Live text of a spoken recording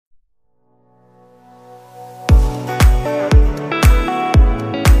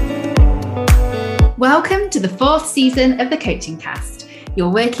Welcome to the 4th season of the Coaching Cast, your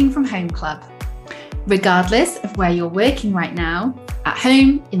working from home club. Regardless of where you're working right now, at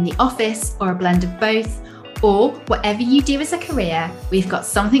home, in the office, or a blend of both, or whatever you do as a career, we've got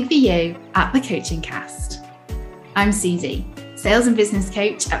something for you at the Coaching Cast. I'm Susie, sales and business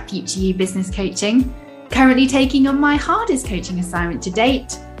coach at Future You Business Coaching, currently taking on my hardest coaching assignment to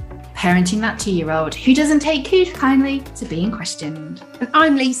date, parenting that 2-year-old who doesn't take too kindly to being questioned. And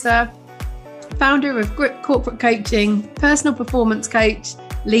I'm Lisa, founder of Grip Corporate Coaching, personal performance coach,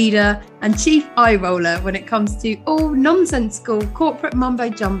 leader, and chief eye roller when it comes to all nonsensical corporate mumbo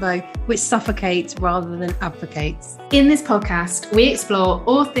jumbo which suffocates rather than advocates. In this podcast, we explore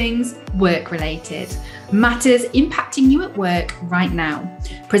all things work related, matters impacting you at work right now,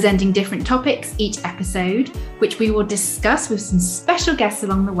 presenting different topics each episode, which we will discuss with some special guests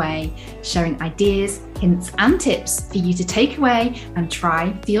along the way, sharing ideas, hints, and tips for you to take away and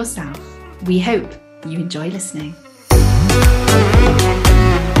try for yourself. We hope you enjoy listening.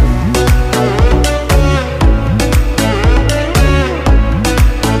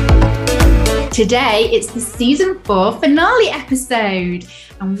 Today, it's the season 4 finale episode,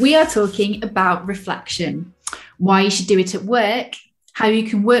 and we are talking about reflection, why you should do it at work, how you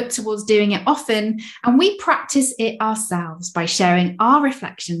can work towards doing it often, and we practice it ourselves by sharing our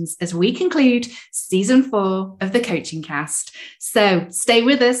reflections as we conclude season 4 of the Coaching Cast. So stay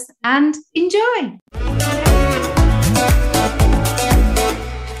with us and enjoy.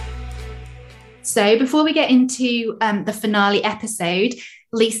 So before we get into the finale episode,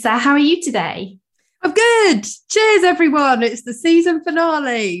 Lisa, how are you today? I'm good. Cheers, everyone. It's the season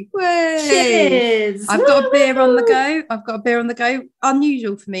finale. Way. Cheers. I've got a beer on the go.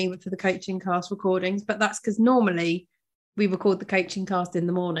 Unusual for me for the Coaching Cast recordings, but that's because normally we record the Coaching Cast in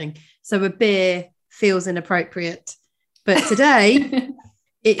the morning. So a beer feels inappropriate. But today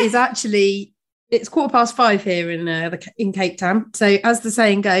it's 5:15 here in Cape Town. So as the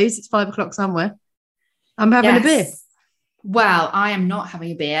saying goes, it's 5 o'clock somewhere. I'm having a beer. Well, I am not having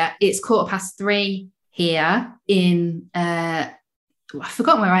a beer. It's 3:15 here in, I've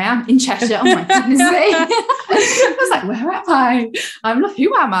forgotten where I am, in Cheshire. Oh my goodness me. I was like, where am I?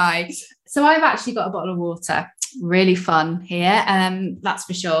 Who am I? So I've actually got a bottle of water. Really fun here, that's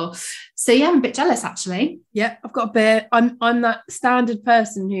for sure. So yeah, I'm a bit jealous actually. Yeah, I've got a beer. I'm that standard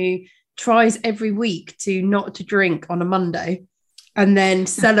person who tries every week not to drink on a Monday, and then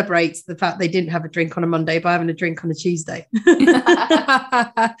celebrates the fact they didn't have a drink on a Monday by having a drink on a Tuesday.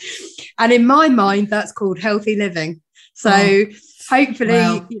 And in my mind, that's called healthy living. So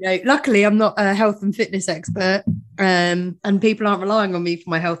hopefully, luckily I'm not a health and fitness expert, and people aren't relying on me for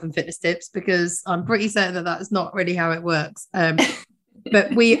my health and fitness tips, because I'm pretty certain that that's not really how it works.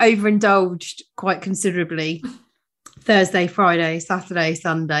 But we overindulged quite considerably Thursday, Friday, Saturday,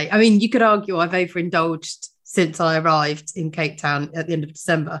 Sunday. I mean, you could argue I've overindulged since I arrived in Cape Town at the end of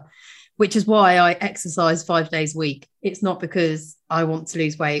December, which is why I exercise 5 days a week. It's not because I want to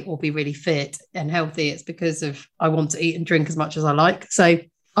lose weight or be really fit and healthy. It's because I want to eat and drink as much as I like. So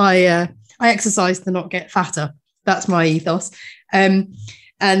I exercise to not get fatter. That's my ethos. We've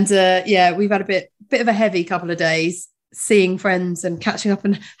had a bit of a heavy couple of days, seeing friends and catching up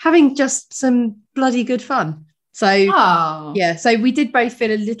and having just some bloody good fun. So so we did both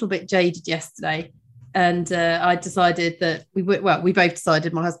feel a little bit jaded yesterday. And I decided that we both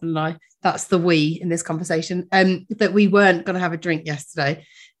decided, my husband and I, that's the we in this conversation, that we weren't going to have a drink yesterday.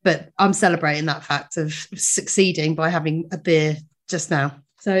 But I'm celebrating that fact of succeeding by having a beer just now.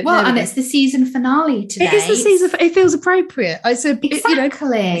 So it's the season finale today. It is the season. It feels appropriate.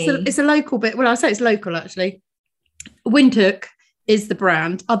 Exactly. It's a local bit. Well, I say it's local actually. Windhoek is the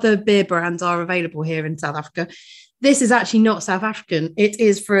brand. Other beer brands are available here in South Africa. This is actually not South African. It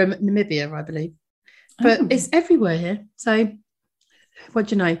is from Namibia, I believe. But it's everywhere here. So what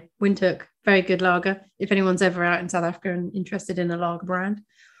do you know? Windhoek, very good lager. If anyone's ever out in South Africa and interested in a lager brand.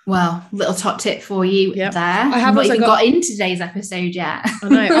 Well, little top tip for you there. I have not even got into today's episode yet. I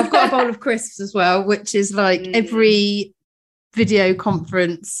know. I've got a bowl of crisps as well, which is like every video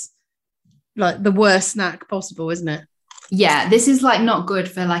conference, like the worst snack possible, isn't it? Yeah, this is like not good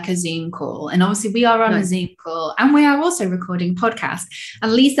for like a Zoom call. And obviously we are on a Zoom call, and we are also recording a podcast.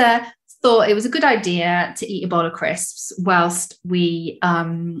 And Lisa thought it was a good idea to eat a bowl of crisps whilst we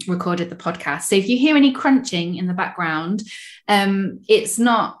recorded the podcast. So if you hear any crunching in the background, it's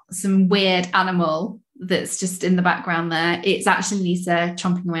not some weird animal that's just in the background there. It's actually Lisa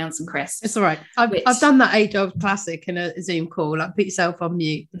chomping away on some crisps. It's all right. I've done that age-old classic in a Zoom call, like put yourself on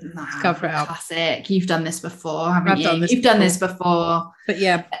mute, cover it up. Classic. You've done this before, haven't you? You've done this before. But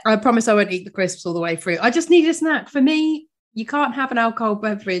yeah, I promise I won't eat the crisps all the way through. I just need a snack. For me, you can't have an alcohol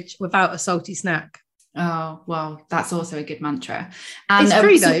beverage without a salty snack. Oh, well, that's also a good mantra. And it's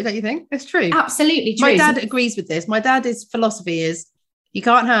true though, don't you think? It's true. Absolutely true. My dad agrees with this. My dad's philosophy is you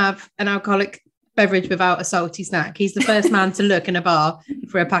can't have an alcoholic beverage without a salty snack. He's the first man to look in a bar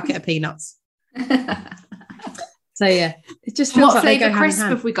for a packet of peanuts. So yeah, it just feels what like flavour crisp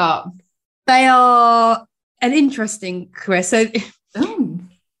have we got? They are an interesting crisp. So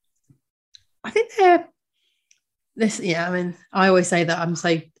I think they're this. Yeah, I mean, I always say that I'm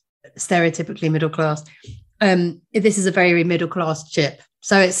so stereotypically middle class. This is a very middle class chip.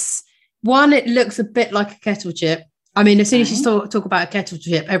 So it's one. It looks a bit like a kettle chip. I mean, as soon as you talk about a kettle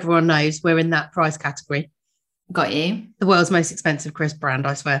chip, everyone knows we're in that price category. Got you. The world's most expensive crisp brand,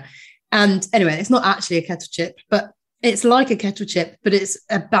 I swear. And anyway, it's not actually a kettle chip, but it's like a kettle chip, but it's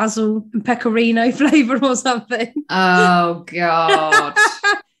a basil and pecorino flavour or something. Oh, God.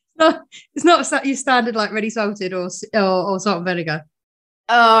 It's not your standard like ready salted or salt and vinegar.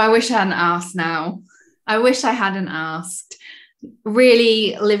 Oh, I wish I hadn't asked now. I wish I hadn't asked.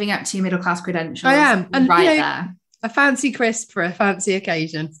 Really living up to your middle class credentials. I am. And right there. A fancy crisp for a fancy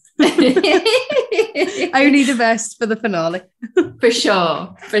occasion. Only the best for the finale. For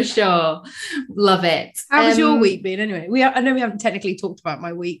sure. Love it. How has your week been anyway? I know we haven't technically talked about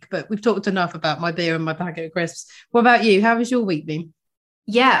my week, but we've talked enough about my beer and my packet of crisps. What about you? How has your week been?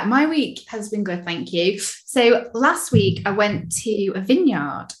 Yeah, my week has been good, thank you. So last week I went to a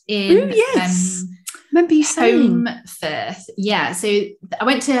vineyard in remember you saying Holmfirth. Yeah, so I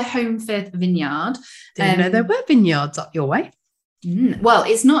went to Holmfirth Vineyard. Didn't know there were vineyards up your way. Well,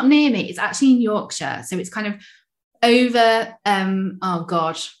 it's not near me. It's actually in Yorkshire. So it's kind of over,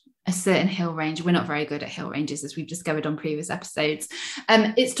 a certain hill range. We're not very good at hill ranges, as we've discovered on previous episodes.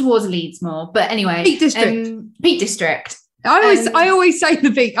 It's towards Leeds more. But anyway. Peak District. Peak District. I always say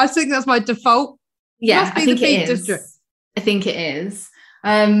the Peak. I think that's my default. Yeah, I think it is. I think it is.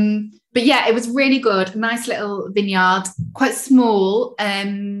 But yeah, it was really good. Nice little vineyard, quite small,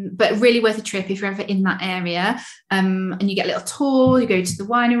 but really worth a trip if you're ever in that area. And you get a little tour, you go to the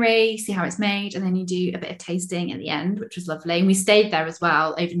winery, see how it's made, and then you do a bit of tasting at the end, which was lovely. And we stayed there as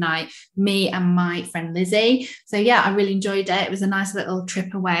well overnight, me and my friend Lizzie. So yeah, I really enjoyed it. It was a nice little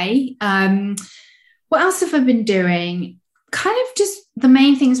trip away. What else have I been doing? Kind of just the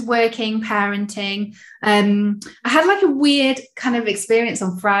main things, working, parenting. I had like a weird kind of experience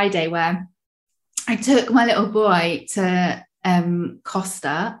on Friday where I took my little boy to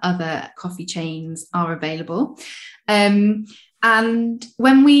Costa. Other coffee chains are available. And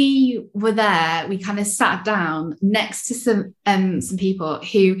when we were there, we kind of sat down next to some people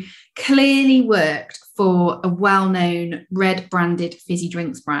who clearly worked for a well-known red branded fizzy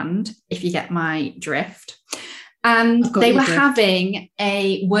drinks brand, if you get my drift. And they were having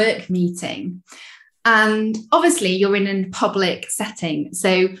a work meeting. And obviously you're in a public setting,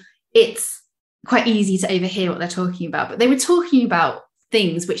 so it's quite easy to overhear what they're talking about. But they were talking about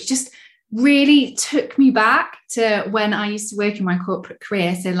things which just really took me back to when I used to work in my corporate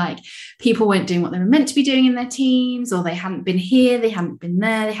career. So like people weren't doing what they were meant to be doing in their teams, or they hadn't been here, they hadn't been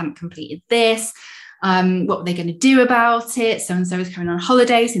there, they hadn't completed this. What were they going to do about it? So-and-so was coming on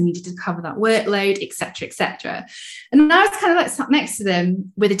holiday, so needed to cover that workload, etc., etc. And I was kind of like sat next to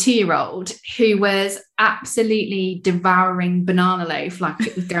them with a 2-year-old who was absolutely devouring banana loaf like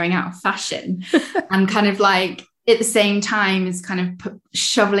it was going out of fashion, and kind of like at the same time is kind of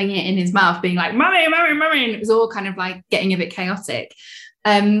shoveling it in his mouth, being like, "Mummy, mummy, mummy." And it was all kind of like getting a bit chaotic.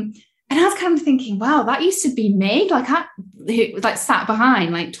 And I was kind of thinking, wow, that used to be me. Like I sat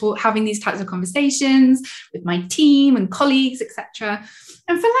behind, like having these types of conversations with my team and colleagues, etc.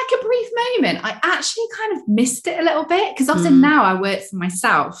 And for like a brief moment, I actually kind of missed it a little bit, because often now I work for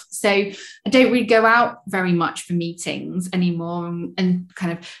myself. So I don't really go out very much for meetings anymore and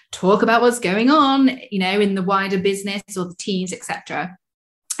kind of talk about what's going on, in the wider business or the teams, etc.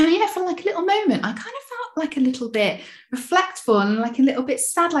 And yeah, for like a little moment, I kind of felt like a little bit reflectful and like a little bit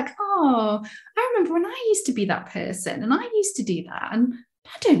sad, like, oh, I remember when I used to be that person and I used to do that, and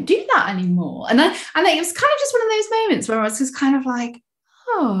I don't do that anymore. And it was kind of just one of those moments where I was just kind of like,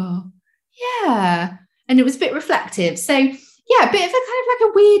 oh, yeah. And it was a bit reflective. So yeah, a bit of a kind of like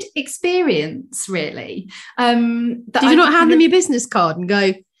a weird experience, really. Did you not hand them your business card and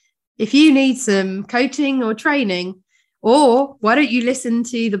go, if you need some coaching or training, or why don't you listen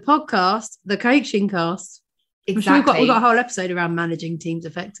to the podcast, the coaching cast? Exactly. We've got a whole episode around managing teams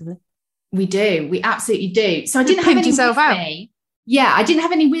effectively. We do. We absolutely do. So I didn't have any with me. Yeah, I didn't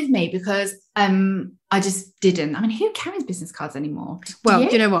have any with me because I just didn't. I mean, who carries business cards anymore? Well,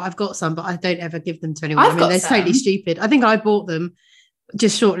 do you know what? I've got some, but I don't ever give them to anyone. They're totally stupid. I think I bought them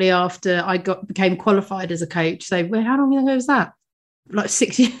just shortly after I became qualified as a coach. So how long ago was that? like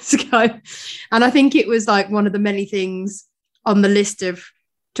 6 years ago. And I think it was like one of the many things on the list of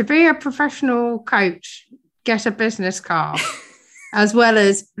to be a professional coach, get a business card, as well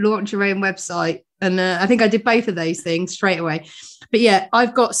as launch your own website. And I think I did both of those things straight away. But yeah,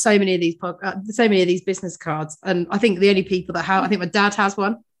 I've got so many of these business cards, and I think the only people that have, I think my dad has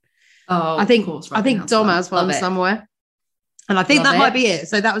one. Oh, I think Dom has Love one it. somewhere, and I think Love that might it. be it.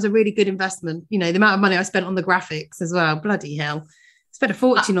 So that was a really good investment. You know, the amount of money I spent on the graphics as well. Bloody hell, spent a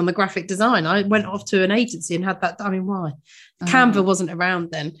fortune on the graphic design. I went off to an agency and had that. I mean, why? Canva wasn't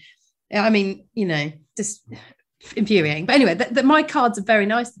around then. I mean, you know, just infuriating. But anyway, my cards are very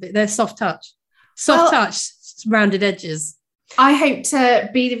nice. They're soft touch, rounded edges. I hope to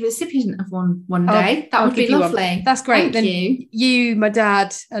be the recipient of one day. That would be lovely. That's great. Thank you. You, my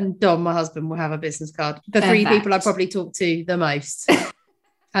dad, and Dom, my husband, will have a business card. The three people I probably talk to the most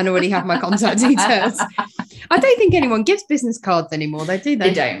and already have my contact details. I don't think anyone gives business cards anymore, though, do they?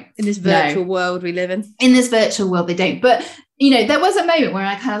 They don't. In this virtual world we live in. In this virtual world, they don't. But, you know, there was a moment where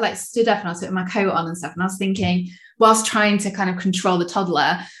I kind of like stood up and I was putting my coat on and stuff. And I was thinking, whilst trying to kind of control the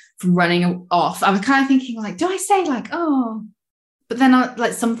toddler from running off, I was kind of thinking like, do I say like, oh, but then I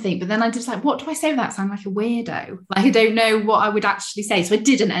like something, but then I just like, what do I say without sounding like a weirdo? Like, I don't know what I would actually say. So I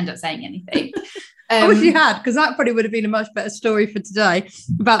didn't end up saying anything. I wish you had, because that probably would have been a much better story for today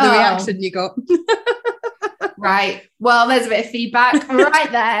about the reaction you got. Right. Well, there's a bit of feedback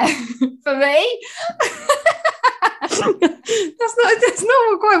right there for me. That's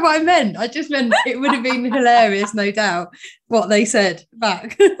not quite what I meant. I just meant it would have been hilarious, no doubt, what they said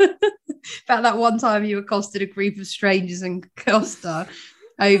back. About that one time you accosted a group of strangers in Costa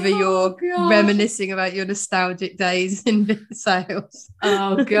over your reminiscing about your nostalgic days in sales.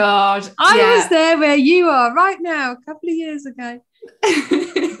 Oh, God. I was there where you are right now, a couple of years ago.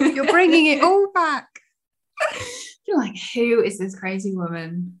 You're bringing it all back. You're like, who is this crazy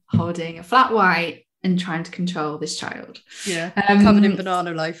woman holding a flat white and trying to control this child? Yeah, covered in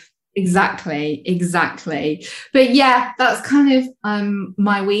banana loaf. Exactly. But yeah, that's kind of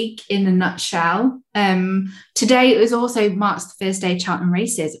my week in a nutshell. Today it was also marks the first day of Cheltenham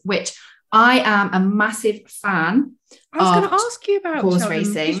races, which I am a massive fan. I was going to ask you about horse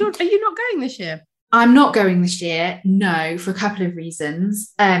Cheltenham. racing. Are you not going this year? I'm not going this year, no, for a couple of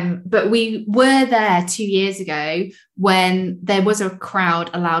reasons. But we were there 2 years ago when there was a crowd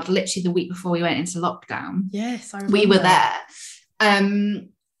allowed literally the week before we went into lockdown. Yes, I remember. We were there.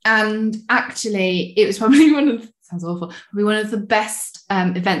 And actually, it was probably sounds awful, probably one of the best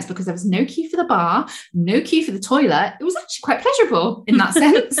events because there was no queue for the bar, no queue for the toilet. It was actually quite pleasurable in that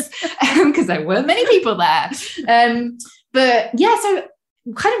sense because there weren't many people there. But yeah, so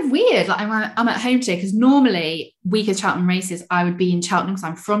kind of weird. Like I'm at home today because normally week of Cheltenham races, I would be in Cheltenham because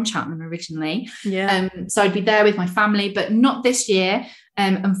I'm from Cheltenham originally. Yeah. So I'd be there with my family, but not this year.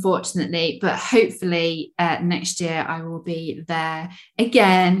 Unfortunately, but hopefully next year I will be there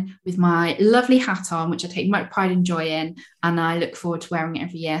again with my lovely hat on, which I take much pride and joy in, and I look forward to wearing it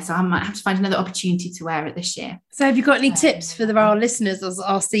every year. So I might have to find another opportunity to wear it this year. So have you got any tips for our listeners, as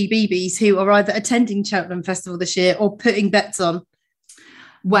our CBeebies, who are either attending Cheltenham Festival this year or putting bets on?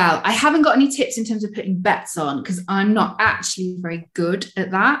 Well, I haven't got any tips in terms of putting bets on because I'm not actually very good at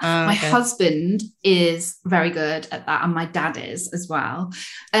that. My husband is very good at that, and my dad is as well.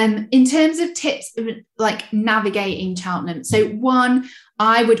 In terms of tips, like navigating Cheltenham. So one,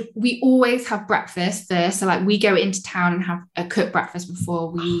 we always have breakfast first. So like we go into town and have a cooked breakfast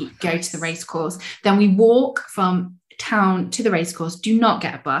before we go to the race course. Then we walk from town to the race course. Do not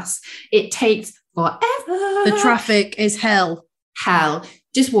get a bus. It takes forever. The traffic is hell.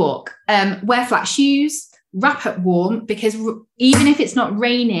 Just walk, wear flat shoes, wrap up warm, because even if it's not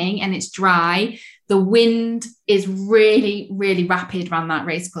raining and it's dry, the wind is really, really rapid around that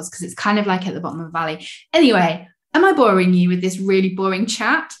race course because it's kind of like at the bottom of the valley. Anyway, am I boring you with this really boring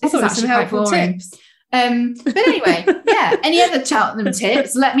chat? This is actually quite boring. Tips. But anyway, yeah, any other Cheltenham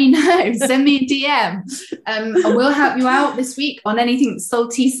tips, let me know. Send me a DM. And we'll help you out this week on anything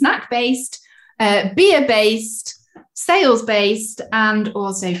salty, snack-based, beer-based, sales-based, and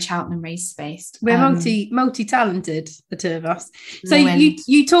also Cheltenham race-based. We're multi-talented, the two of us. So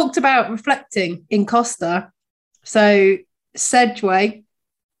you talked about reflecting in Costa. So Sedgway,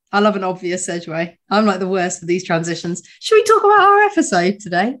 I love an obvious segue. I'm like the worst for these transitions. Should we talk about our episode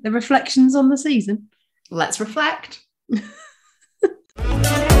today? The reflections on the season. Let's reflect.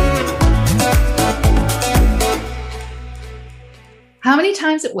 How many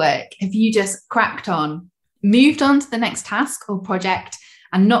times at work have you just cracked on, moved on to the next task or project,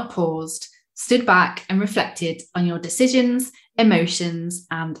 and not paused, stood back and reflected on your decisions, emotions,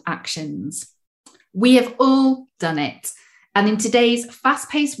 and actions? We have all done it. And in today's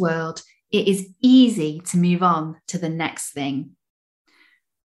fast-paced world, it is easy to move on to the next thing.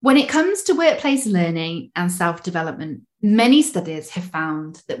 When it comes to workplace learning and self-development, many studies have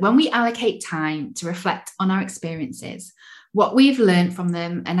found that when we allocate time to reflect on our experiences, what we've learned from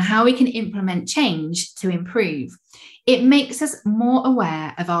them, and how we can implement change to improve, it makes us more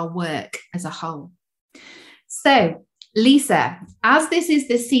aware of our work as a whole. So, Lisa, as this is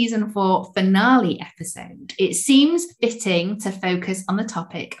the season 4 finale episode, it seems fitting to focus on the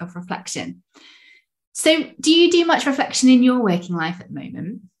topic of reflection. So, do you do much reflection in your working life at the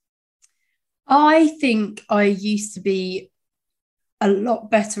moment? I think I used to be a lot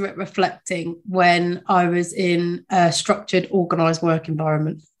better at reflecting when I was in a structured, organised work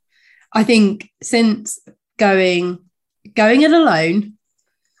environment. I think since going it alone,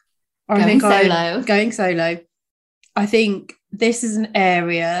 going solo, I think this is an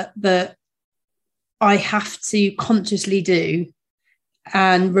area that I have to consciously do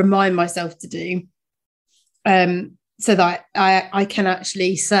and remind myself to do, so that I can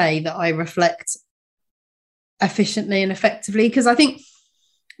actually say that I reflect efficiently and effectively. Because I think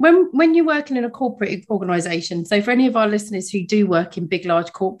when you're working in a corporate organisation, so for any of our listeners who do work in big,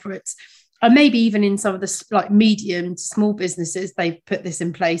 large corporates, and maybe even in some of the like medium to small businesses, they put this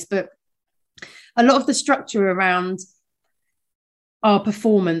in place, but a lot of the structure around our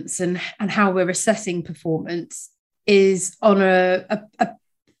performance and how we're assessing performance is on a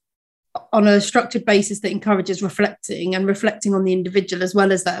structured basis that encourages reflecting on the individual as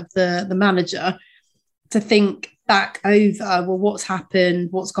well as that of the manager, to think back over, well, what's happened,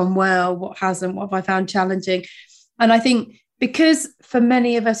 what's gone well, what hasn't, what have I found challenging. And I think because for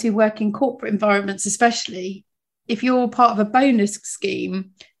many of us who work in corporate environments, especially if you're part of a bonus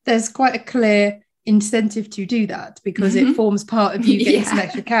scheme, there's quite a clear incentive to do that because it forms part of you getting some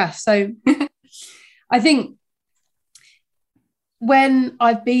extra cash. So I think when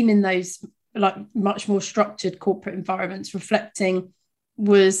I've been in those like much more structured corporate environments, reflecting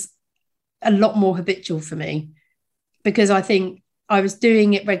was a lot more habitual for me, because I think I was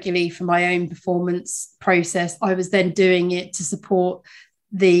doing it regularly for my own performance process. I was then doing it to support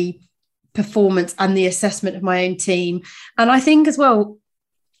the performance and the assessment of my own team. And I think as well,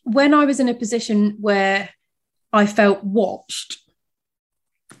 when I was in a position where I felt watched,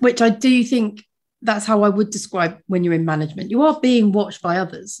 which I do think that's how I would describe when you're in management, you are being watched by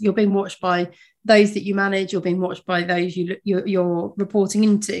others. You're being watched by those that you manage. You're being watched by those you're reporting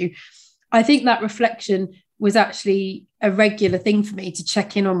into. I think that reflection was actually a regular thing for me, to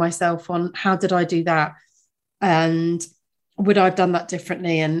check in on myself on how did I do that? And would I have done that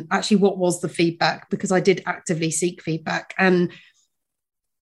differently? And actually, what was the feedback? Because I did actively seek feedback. And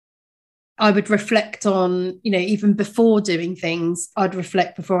I would reflect on, even before doing things, I'd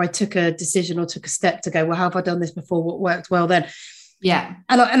reflect before I took a decision or took a step to go, well, how have I done this before? What worked well then? Yeah.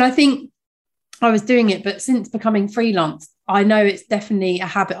 And I think I was doing it, but since becoming freelance, I know it's definitely a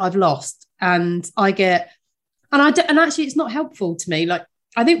habit I've lost. And and actually it's not helpful to me. Like,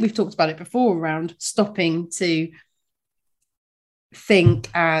 I think we've talked about it before around stopping to think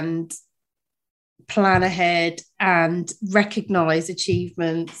and plan ahead and recognize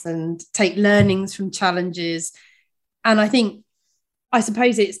achievements and take learnings from challenges. And I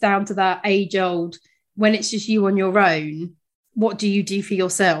suppose it's down to that age old, when it's just you on your own, what do you do for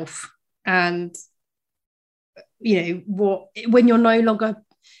yourself? And when you're no longer,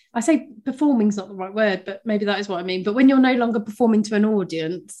 I say performing is not the right word, but maybe that is what I mean. But when you're no longer performing to an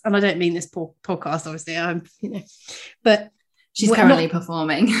audience, and I don't mean this podcast, obviously, but she's currently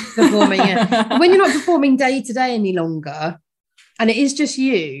performing, yeah. When you're not performing day to day any longer, and it is just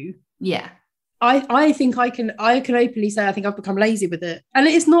you, yeah. I think I can openly say I think I've become lazy with it, and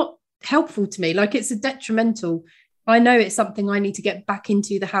it is not helpful to me. Like, it's a detrimental. I know it's something I need to get back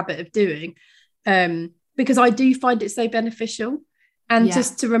into the habit of doing, because I do find it so beneficial. And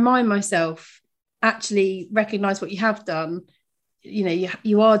just to remind myself, actually recognize what you have done.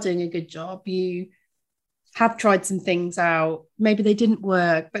 You are doing a good job. You have tried some things out. Maybe they didn't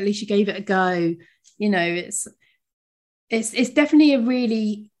work, but at least you gave it a go. It's definitely a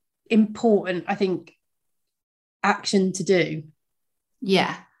really important, I think, action to do.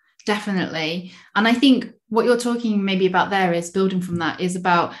 Yeah, definitely. And I think what you're talking maybe about there is building from that is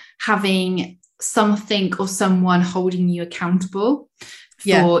about having something or someone holding you accountable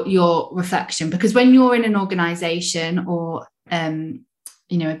for your reflection. Because when you're in an organization or a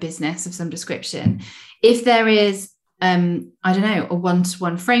business of some description, if there is a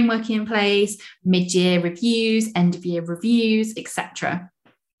one-to-one framework in place, mid-year reviews, end-of-year reviews, etc.,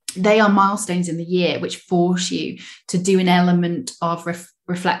 they are milestones in the year which force you to do an element of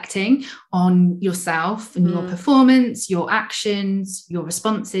reflecting on yourself and your performance, your actions, your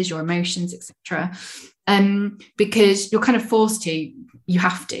responses, your emotions, etc. Because you're kind of forced to, you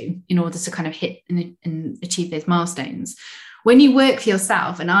have to, in order to kind of hit and achieve those milestones. When you work for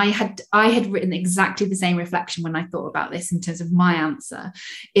yourself, and I had written exactly the same reflection when I thought about this in terms of my answer,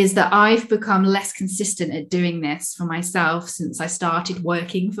 is that I've become less consistent at doing this for myself since I started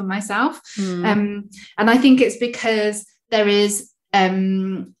working for myself. And I think it's because there is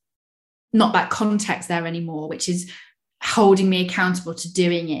not that context there anymore, which is holding me accountable to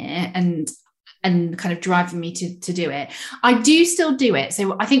doing it and kind of driving me to do it. I do still do it.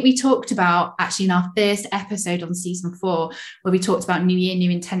 So I think we talked about, actually, in our first episode on season 4, where we talked about New Year, New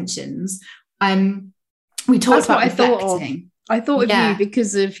Intentions. We talked about reflecting. I thought of you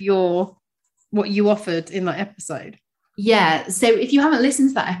because of what you offered in that episode. Yeah. So if you haven't listened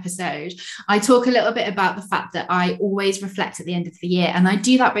to that episode, I talk a little bit about the fact that I always reflect at the end of the year. And I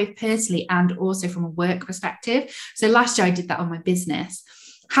do that both personally and also from a work perspective. So last year I did that on my business.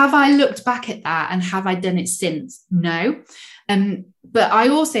 Have I looked back at that and have I done it since? No. But I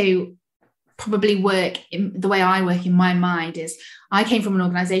also probably work in the way I work in my mind is I came from an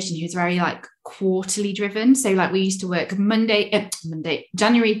organization who's very like quarterly driven. So like we used to work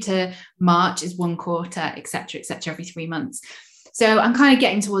January to March is one quarter, et cetera, every 3 months. So I'm kind of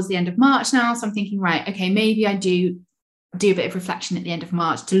getting towards the end of March now. So I'm thinking, right, okay, maybe I do a bit of reflection at the end of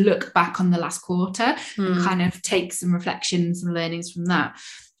March to look back on the last quarter and kind of take some reflections and learnings from that.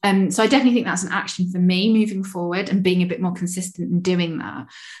 So I definitely think that's an action for me moving forward and being a bit more consistent in doing that.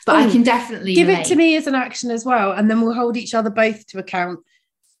 But I can definitely give it to me as an action as well, and then we'll hold each other both to account.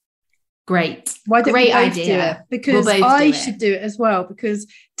 Great. Why don't we both do it? Because I should do it as well, because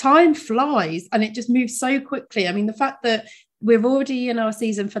time flies and it just moves so quickly. I mean, the fact that we're already in our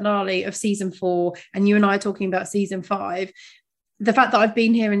season finale of season 4 and you and I are talking about season 5, the fact that I've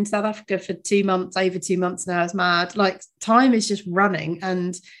been here in South Africa for 2 months, over 2 months now, is mad. Like, time is just running.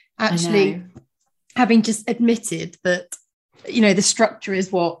 And actually having just admitted that, you know, the structure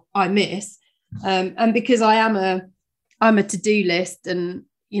is what I miss. And because I'm a to-do list, and,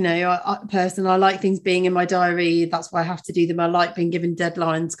 you know, I like things being in my diary. That's why I have to do them. I like being given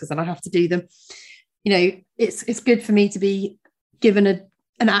deadlines because then I have to do them. You know, it's good for me to be given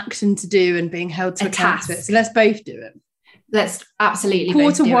an action to do and being held to account to it. So let's both do it. Let's absolutely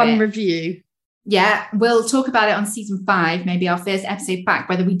quarter one review. Yeah, we'll talk about it on season 5, maybe our first episode back,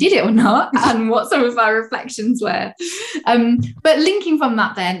 whether we did it or not and what some of our reflections were. But linking from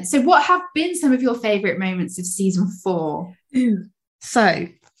that then, so what have been some of your favourite moments of season 4? So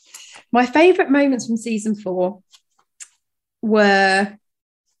my favourite moments from season 4 were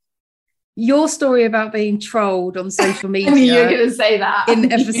your story about being trolled on social media. I knew you were going to say that.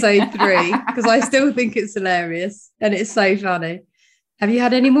 In episode 3, because I still think it's hilarious and it's so funny. Have you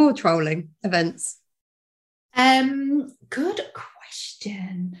had any more trolling events? Good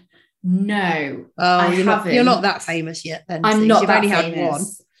question. No. Oh, you're not that famous yet then. I'm not You've that only famous. Had one.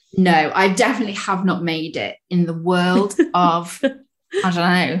 No, I definitely have not made it in the world of, I don't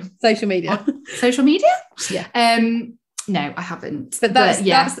know. Social media. Social media? Yeah. No, I haven't. But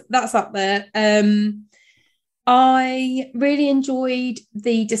that's up there. I really enjoyed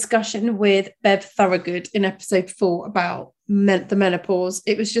the discussion with Bev Thorogood in episode 4 about the menopause.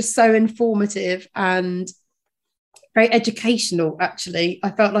 It was just so informative and very educational, actually. I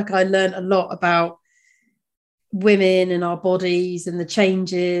felt like I learned a lot about women and our bodies and the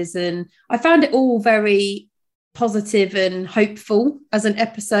changes, and I found it all very positive and hopeful as an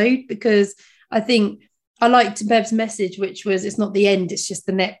episode, because I think I liked Bev's message, which was it's not the end, it's just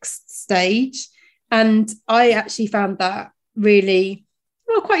the next stage. And I actually found that really,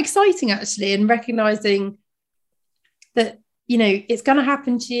 quite exciting, actually, and recognizing that, you know, it's going to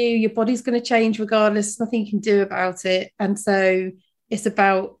happen to you, your body's going to change regardless, there's nothing you can do about it. And so it's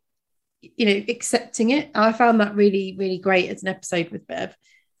about, you know, accepting it. I found that really, really great as an episode with Bev.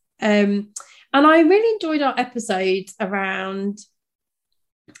 And I really enjoyed our episodes around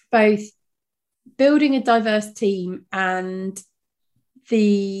both building a diverse team and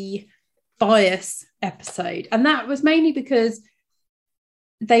the bias episode. And that was mainly because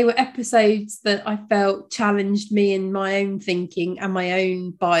they were episodes that I felt challenged me in my own thinking and my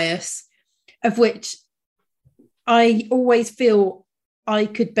own bias, of which I always feel I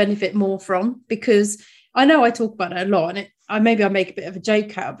could benefit more from, because I know I talk about it a lot, and maybe I make a bit of a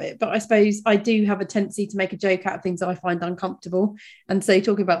joke out of it, but I suppose I do have a tendency to make a joke out of things that I find uncomfortable. And so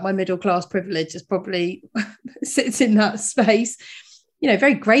talking about my middle class privilege is probably sits in that space. You know,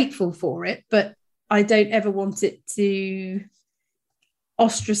 very grateful for it, but I don't ever want it to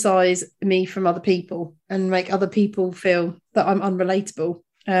ostracize me from other people and make other people feel that I'm unrelatable.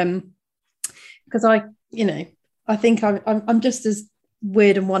 Because I think I'm just as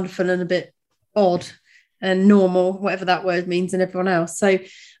weird and wonderful and a bit odd and normal, whatever that word means, and everyone else. So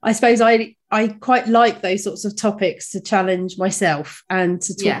I suppose I quite like those sorts of topics to challenge myself and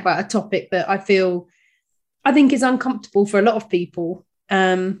to talk about a topic that I think is uncomfortable for a lot of people,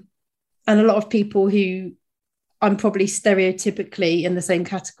 and a lot of people who I'm probably stereotypically in the same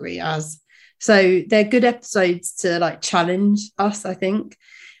category as. So they're good episodes to like challenge us, I think,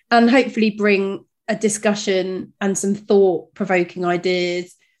 and hopefully bring a discussion and some thought-provoking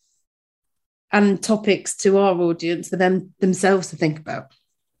ideas and topics to our audience for them themselves to think about.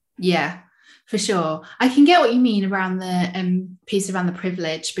 Yeah, for sure. I can get what you mean around the piece around the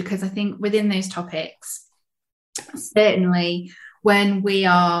privilege, because I think within those topics, certainly when we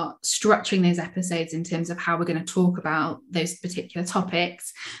are structuring those episodes in terms of how we're going to talk about those particular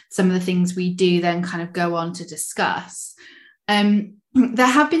topics, some of the things we do then kind of go on to discuss. There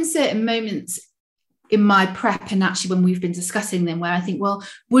have been certain moments in my prep and actually when we've been discussing them where I think, well,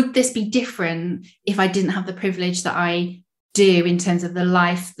 would this be different if I didn't have the privilege that I do in terms of the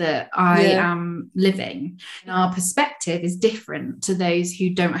life that I am living? And our perspective is different to those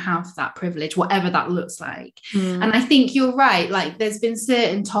who don't have that privilege, whatever that looks like. And I think you're right. Like there's been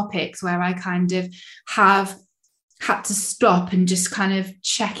certain topics where I kind of have had to stop and just kind of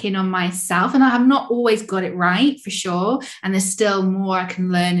check in on myself. And I have not always got it right, for sure. And there's still more I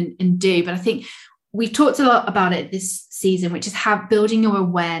can learn and do. But I think we've talked a lot about it this season, which is building your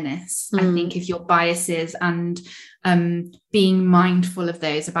awareness, I think, of your biases and being mindful of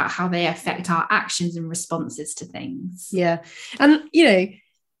those, about how they affect our actions and responses to things. Yeah. And,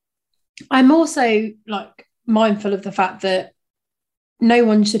 I'm also like mindful of the fact that no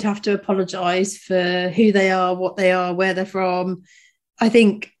one should have to apologise for who they are, what they are, where they're from. I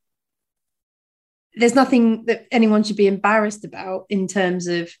think there's nothing that anyone should be embarrassed about in terms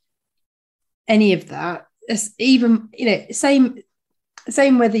of any of that. It's even, same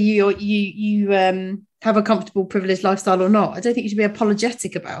whether you have a comfortable, privileged lifestyle or not. I don't think you should be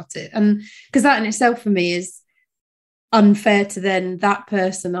apologetic about it. And because that in itself for me is unfair to then that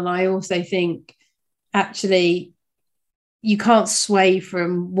person. And I also think actually you can't sway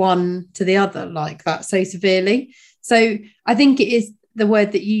from one to the other like that so severely. So I think it is the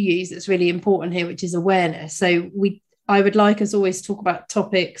word that you use that's really important here, which is awareness. So I would like us always to talk about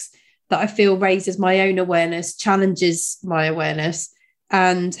topics that I feel raises my own awareness, challenges my awareness,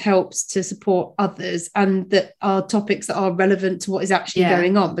 and helps to support others, and that are topics that are relevant to what is actually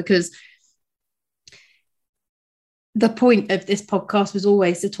going on. Because the point of this podcast was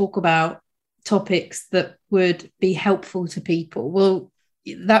always to talk about topics that would be helpful to people. Well,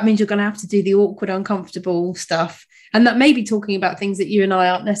 that means you're going to have to do the awkward, uncomfortable stuff. And that may be talking about things that you and I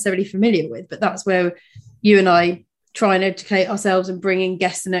aren't necessarily familiar with, but that's where you and I try and educate ourselves and bring in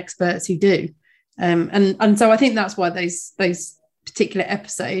guests and experts who do. And so I think that's why those particular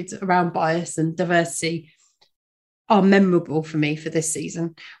episodes around bias and diversity are memorable for me for this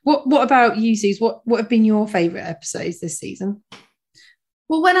season. What about you, Suze? What have been your favourite episodes this season?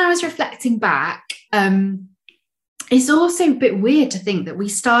 Well, when I was reflecting back, it's also a bit weird to think that we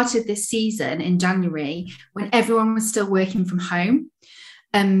started this season in January when everyone was still working from home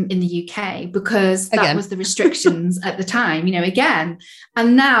in the UK, because that was the restrictions at the time, again.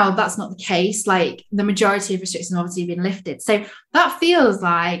 And now that's not the case. Like the majority of restrictions have obviously been lifted. So that feels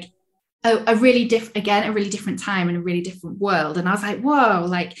like a really different time and a really different world. And I was like, whoa,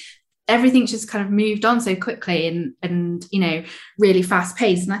 like everything's just kind of moved on so quickly and really fast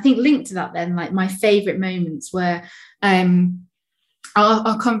paced. And I think linked to that then, like my favorite moments were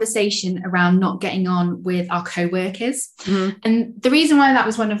our conversation around not getting on with our co-workers. And the reason why that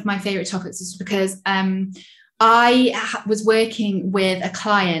was one of my favorite topics is because I was working with a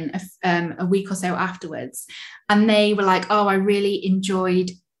client a week or so afterwards, and they were like, oh, I really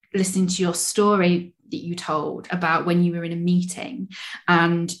enjoyed listening to your story that you told about when you were in a meeting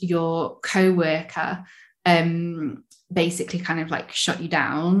and your co-worker basically kind of like shut you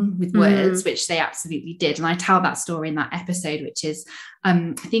down with words, which they absolutely did. And I tell that story in that episode, which is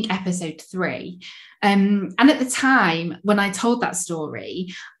I think episode 3. And at the time when I told that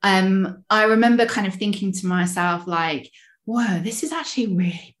story, I remember kind of thinking to myself like, whoa, this is actually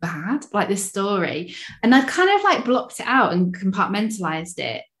really bad, like this story. And I kind of like blocked it out and compartmentalized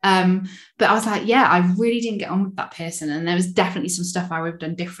it. But I was like, yeah, I really didn't get on with that person. And there was definitely some stuff I would have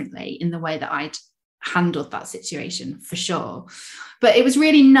done differently in the way that I'd handled that situation, for sure. But it was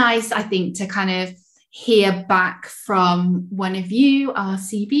really nice, I think, to kind of hear back from one of you, our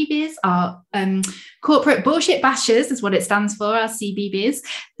CBBs, our corporate bullshit bashers is what it stands for, our CBBs,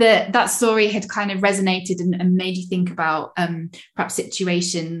 that story had kind of resonated and made you think about perhaps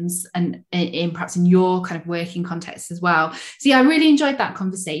situations and perhaps in your kind of working context as well. So yeah, I really enjoyed that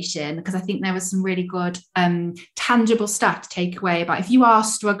conversation because I think there was some really good tangible stuff to take away about if you are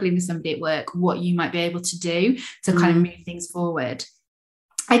struggling with somebody at work, what you might be able to do to kind of move things forward.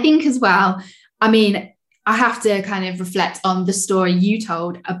 I think as well, I mean, I have to kind of reflect on the story you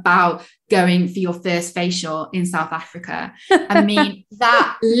told about going for your first facial in South Africa. I mean,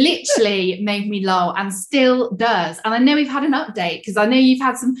 that literally made me lol and still does. And I know we've had an update because I know you've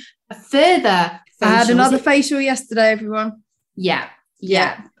had some further facials. I had another facial yesterday, everyone. Yeah.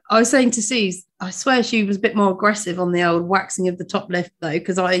 I was saying to Suze, I swear she was a bit more aggressive on the old waxing of the top lip though,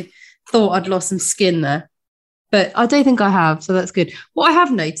 because I thought I'd lost some skin there. But I don't think I have, so that's good. What I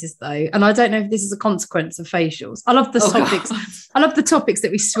have noticed, though, and I don't know if this is a consequence of facials. I love the topics. God. I love the topics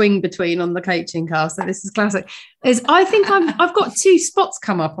that we swing between on the coaching cast. So this is classic. I think I've got 2 spots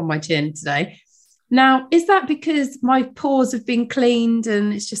come up on my chin today. Now, is that because my pores have been cleaned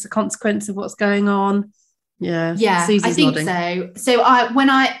and it's just a consequence of what's going on? Yeah, Susie's I think nodding. So when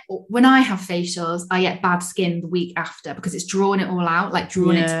I have facials, I get bad skin the week after because it's drawn it all out, like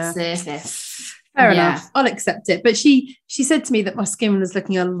drawn into the surface. Fair enough. I'll accept it. But she said to me that my skin was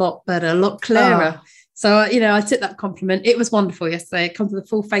looking a lot better, a lot clearer. So, I took that compliment. It was wonderful yesterday. It comes with a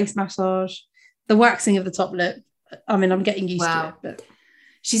full face massage, the waxing of the top lip. I mean, I'm getting used to it. But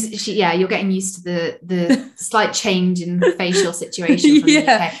you're getting used to the slight change in the facial situation from the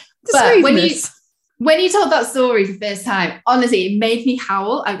UK. But when you told that story for the first time, honestly, it made me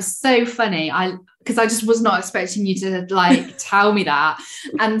howl. It was so funny. Because I just was not expecting you to tell me that.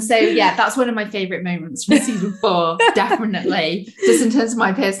 And so, that's one of my favorite moments from season 4, definitely, just in terms of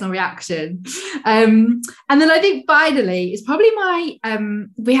my personal reaction. And then I think finally, it's probably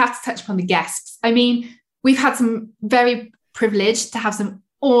we have to touch upon the guests. I mean, we've had some very privileged to have some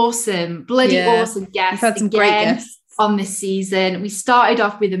awesome guests. We've had some great guests on this season. We started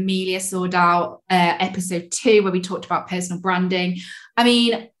off with Amelia Sordell, episode 2, where we talked about personal branding. I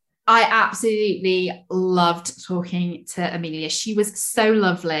mean, I absolutely loved talking to Amelia. She was so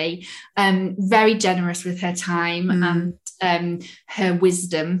lovely, very generous with her time and her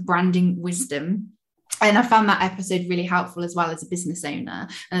wisdom, branding wisdom. And I found that episode really helpful as well as a business owner.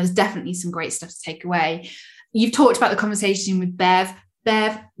 And there's definitely some great stuff to take away. You've talked about the conversation with Bev.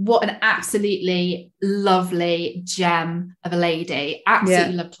 Bev, what an absolutely lovely gem of a lady.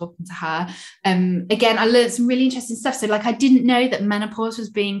 Absolutely loved talking to her. Again, I learned some really interesting stuff. So I didn't know that menopause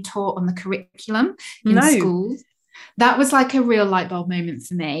was being taught on the curriculum in schools. That was like a real light bulb moment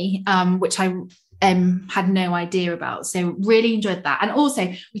for me, which I had no idea about. So really enjoyed that. And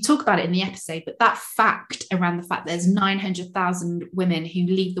also we talk about it in the episode, but that fact around the fact there's 900,000 women who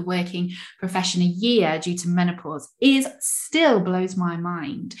leave the working profession a year due to menopause still blows my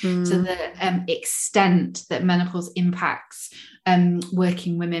mind to the extent that menopause impacts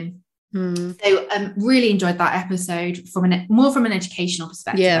working women. So really enjoyed that episode from an educational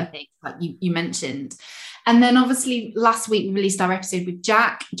perspective, I think, like you mentioned. And then obviously last week we released our episode with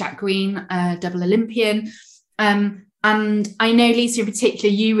Jack Green, double Olympian. And I know, Lisa, in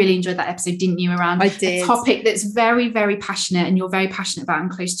particular, you really enjoyed that episode, didn't you? Around a topic that's very, very passionate and you're very passionate about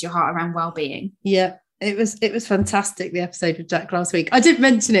and close to your heart around well-being. Yeah, it was fantastic, the episode with Jack last week. I did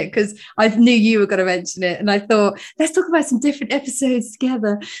mention it because I knew you were going to mention it. And I thought, let's talk about some different episodes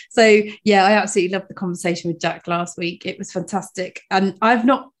together. So, I absolutely loved the conversation with Jack last week. It was fantastic. And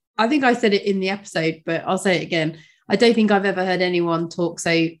I think I said it in the episode, but I'll say it again. I don't think I've ever heard anyone talk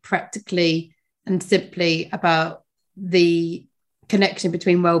so practically and simply about the connection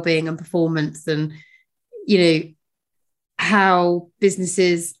between well-being and performance and, how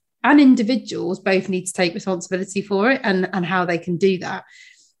businesses and individuals both need to take responsibility for it and how they can do that.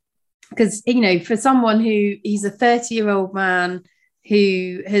 Because, for someone he's a 30-year-old man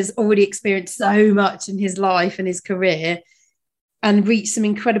who has already experienced so much in his life and his career, and reach some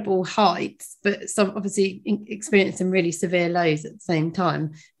incredible heights, but some obviously experience some really severe lows at the same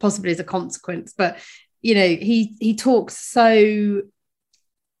time, possibly as a consequence. But, he talks so,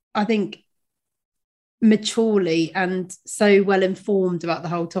 I think, maturely and so well informed about the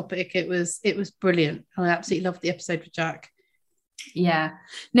whole topic. It was brilliant. I absolutely loved the episode with Jack. Yeah,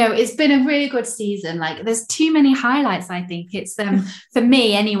 no, it's been a really good season. There's too many highlights, I think. It's for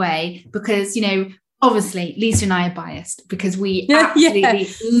me anyway, because, obviously, Lisa and I are biased because we absolutely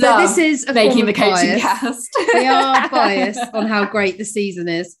love this is making the coaching cast. We are biased on how great the season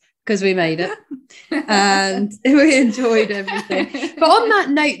is. because we made it and we enjoyed everything. But on that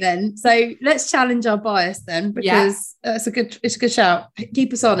note then, so let's challenge our bias then, because it's a good shout.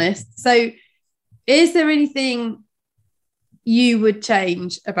 Keep us honest. So is there anything you would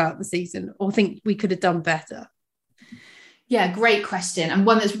change about the season or think we could have done better? Yeah, great question. And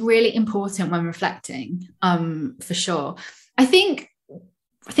one that's really important when reflecting, for sure. I think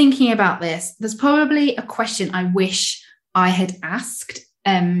thinking about this, there's probably a question I wish I had asked.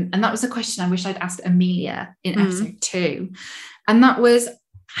 And that was a question I wish I'd asked Amelia in episode 2. And that was,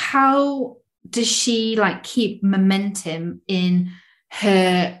 how does she like keep momentum in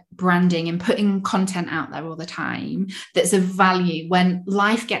her branding and putting content out there all the time that's of value when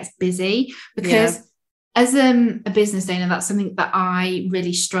life gets busy? Because as a business owner, that's something that I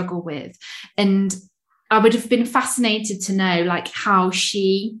really struggle with. And I would have been fascinated to know like how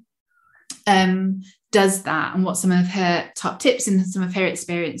she does that and what some of her top tips and some of her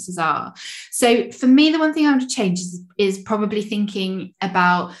experiences are. So for me, the one thing I would change is probably thinking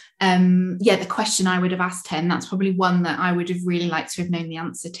about the question I would have asked her, and that's probably one that I would have really liked to have known the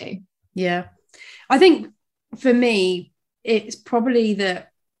answer to. Yeah, I think for me it's probably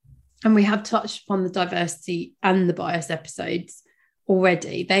that, and we have touched upon the diversity and the bias episodes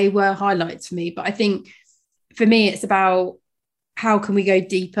already, they were highlights for me, but I think for me it's about how can we go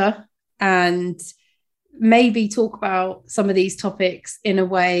deeper and maybe talk about some of these topics in a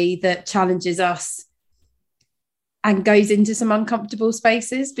way that challenges us and goes into some uncomfortable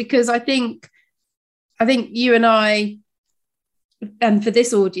spaces, because I think you and I, and for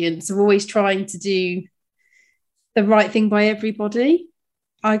this audience, are always trying to do the right thing by everybody.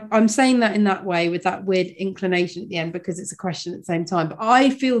 I'm saying that in that way with that weird inclination at the end because it's a question at the same time, but I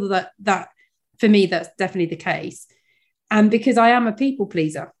feel that for me that's definitely the case, and because I am a people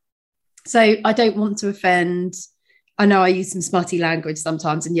pleaser. So I don't want to offend. I know I use some smutty language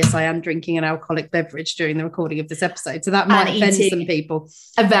sometimes, and yes, I am drinking an alcoholic beverage during the recording of this episode, so that might offend some people.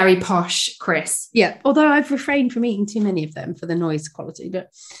 A very posh Chris. Yeah, although I've refrained from eating too many of them for the noise quality.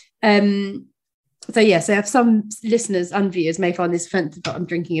 But so if some listeners and viewers may find this offensive that I'm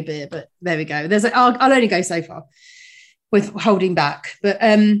drinking a beer, but there we go. I'll only go so far with holding back. But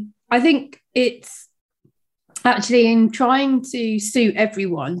I think it's actually in trying to suit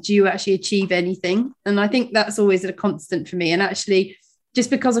everyone, do you actually achieve anything? And I think that's always a constant for me. And actually, just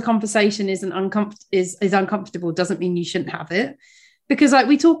because a conversation is uncomfortable doesn't mean you shouldn't have it. Because like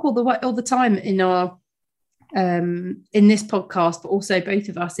we talk all the time in our in this podcast, but also both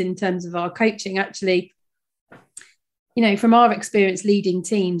of us in terms of our coaching, actually, you know, from our experience leading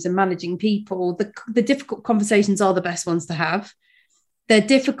teams and managing people, the difficult conversations are the best ones to have. They're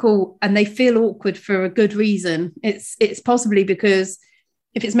difficult and they feel awkward for a good reason. It's possibly because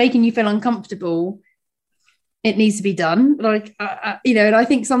if it's making you feel uncomfortable, it needs to be done. Like, and I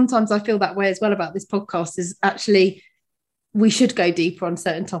think sometimes I feel that way as well about this podcast, is actually we should go deeper on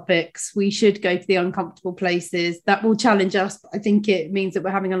certain topics. We should go to the uncomfortable places that will challenge us. But I think it means that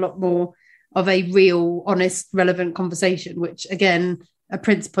we're having a lot more of a real, honest, relevant conversation, which again, a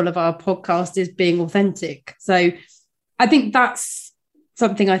principle of our podcast is being authentic. So I think that's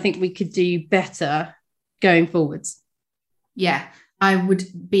something I think we could do better going forwards. Yeah, I would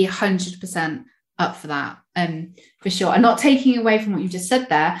be 100% up for that, for sure. I'm not taking away from what you just said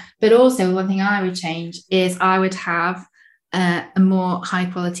there, but also one thing I would change is I would have a more high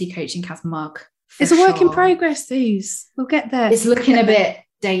quality coaching cast mug. It's a work in progress, Suze. We'll get there. It's looking a bit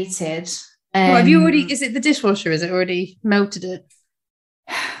dated. Have you already, is it the dishwasher? Is it already melted it?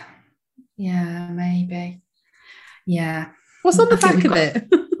 Yeah, maybe. Yeah. What's on the back of it?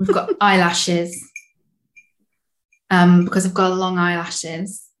 We've got eyelashes. Because I've got long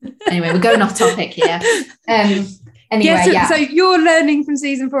eyelashes. Anyway, we're going off topic here. So you're learning from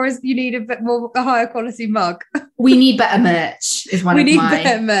season 4 is you need a higher quality mug. We need better merch.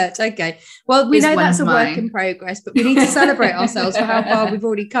 Better merch. Okay. Well, we know that's a work in progress, but we need to celebrate ourselves for how far we've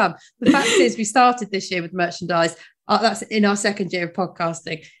already come. The fact is, we started this year with merchandise. That's in our second year of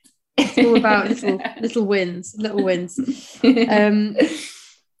podcasting. It's all about little wins.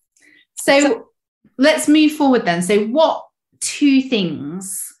 So let's move forward then. So what 2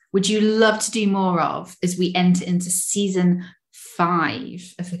 things would you love to do more of as we enter into season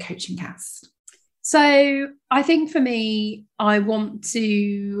 5 of the Coaching Cast? So I think for me, I want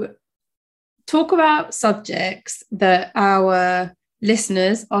to talk about subjects that our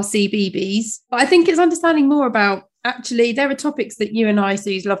listeners, our CBBs, but I think it's understanding more about, actually, there are topics that you and I,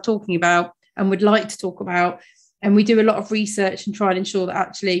 Suze, love talking about and would like to talk about. And we do a lot of research and try and ensure that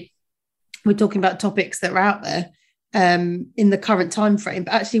actually we're talking about topics that are out there in the current time frame.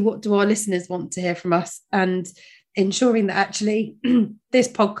 But actually, what do our listeners want to hear from us? And ensuring that actually this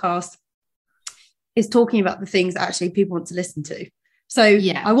podcast is talking about the things that actually people want to listen to. So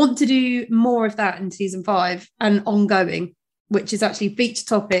I want to do more of that in season 5 and ongoing, which is actually feature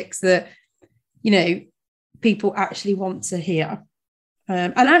topics that, you know, people actually want to hear.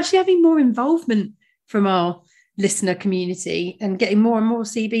 And actually having more involvement from our listener community and getting more and more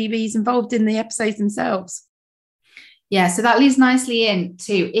CBBs involved in the episodes themselves. Yeah, so that leads nicely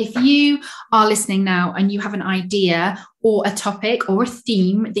into, if you are listening now and you have an idea or a topic or a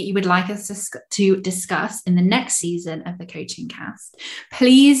theme that you would like us to discuss in the next season of the Coaching Cast,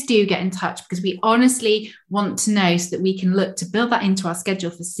 please do get in touch, because we honestly want to know so that we can look to build that into our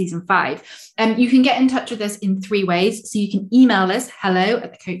schedule for season 5. You can get in touch with us in 3 ways. So you can email us,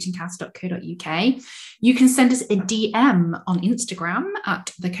 hello@thecoachingcast.co.uk. You can send us a DM on Instagram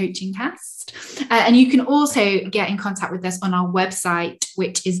at The Coaching Cast. And you can also get in contact with us on our website,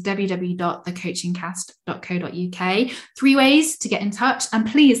 which is www.thecoachingcast.co.uk. 3 ways to get in touch. And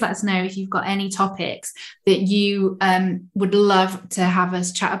please let us know if you've got any topics that you would love to have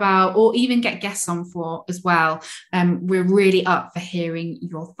us chat about, or even get guests on for as well. We're really up for hearing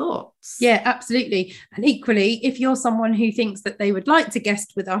your thoughts. Yeah, absolutely. And equally, if you're someone who thinks that they would like to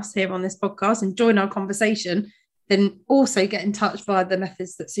guest with us here on this podcast and join our conversation, then also get in touch via the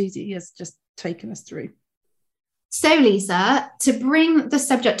methods that Susie has just taken us through. So, Lisa, to bring the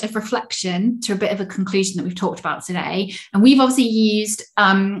subject of reflection to a bit of a conclusion that we've talked about today, and we've obviously used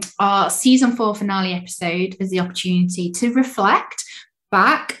our season 4 finale episode as the opportunity to reflect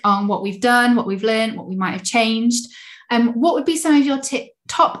back on what we've done, what we've learned, what we might have changed. What would be some of your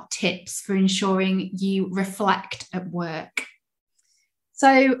top tips for ensuring you reflect at work?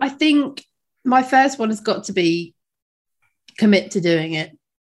 So I think my first one has got to be commit to doing it.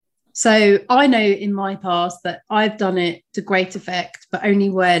 So I know in my past that I've done it to great effect, but only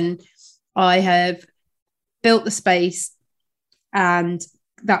when I have built the space. And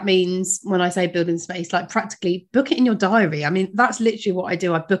that means, when I say building space, like practically book it in your diary. I mean, that's literally what I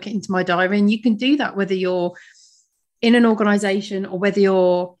do. I book it into my diary, and you can do that whether you're in an organization or whether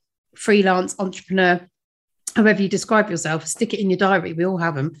you're freelance entrepreneur, however you describe yourself. Stick it in your diary. We all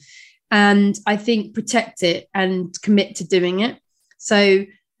have them. And I think protect it and commit to doing it. So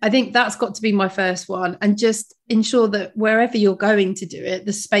I think that's got to be my first one, and just ensure that wherever you're going to do it,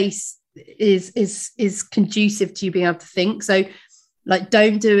 the space is conducive to you being able to think. So like,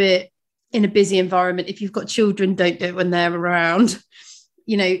 don't do it in a busy environment. If you've got children, don't do it when they're around.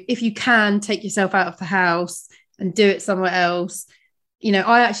 You know, if you can, take yourself out of the house and do it somewhere else. You know,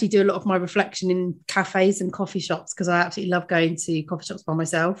 I actually do a lot of my reflection in cafes and coffee shops, because I absolutely love going to coffee shops by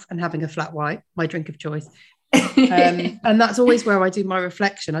myself and having a flat white, my drink of choice. And that's always where I do my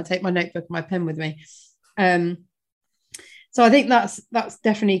reflection. I take my notebook and my pen with me. So I think that's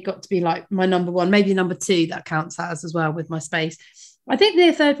definitely got to be like my number one, maybe number 2 that counts as well with my space. I think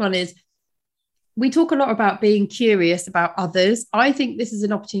the third one is, we talk a lot about being curious about others. I think this is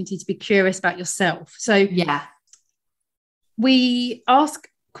an opportunity to be curious about yourself. So yeah, we ask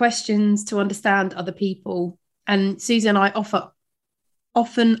questions to understand other people, and Susie and I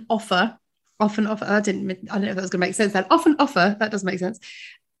often offer, I don't know if that was going to make sense then. Often offer, that does make sense,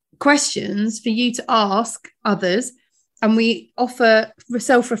 questions for you to ask others. And we offer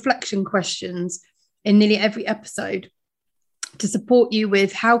self-reflection questions in nearly every episode to support you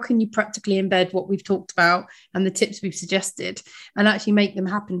with how can you practically embed what we've talked about and the tips we've suggested and actually make them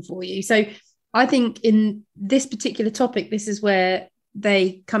happen for you. So I think in this particular topic, this is where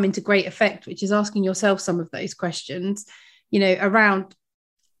they come into great effect, which is asking yourself some of those questions, you know, around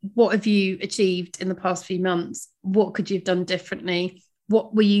what have you achieved in the past few months? What could you have done differently?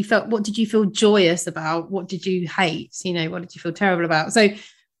 What did you feel joyous about? What did you hate? You know, what did you feel terrible about? So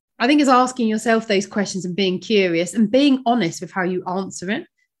I think it's asking yourself those questions and being curious and being honest with how you answer it.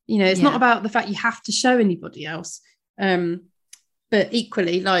 You know, it's not about the fact you have to show anybody else. But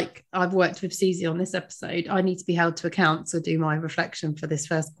equally, like I've worked with Susie on this episode, I need to be held to account to do my reflection for this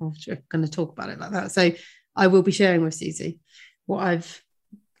first quarter. I'm going to talk about it like that. So I will be sharing with Susie what I've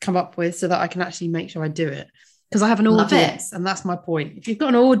come up with so that I can actually make sure I do it. Because I have an audience, and that's my point. If you've got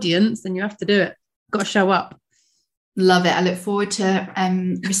an audience, then you have to do it. Got to show up. Love it. I look forward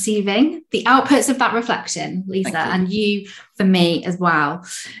to receiving the outputs of that reflection, Lisa, and you for me as well.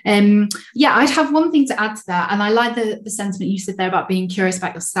 I'd have one thing to add to that. And I like the sentiment you said there about being curious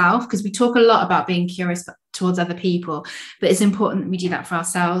about yourself, because we talk a lot about being curious towards other people, but it's important that we do that for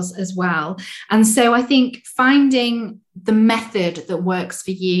ourselves as well. And so I think finding the method that works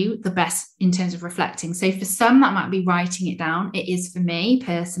for you the best in terms of reflecting. So for some, that might be writing it down. It is for me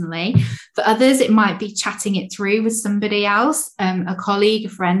personally. For others, it might be chatting it through with somebody else, a colleague, a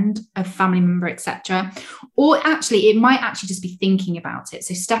friend, a family member, etc. Or actually, it might actually just be thinking about it.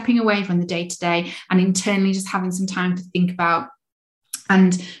 So stepping away from the day-to-day and internally just having some time to think about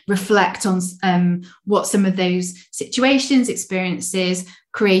and reflect on what some of those situations, experiences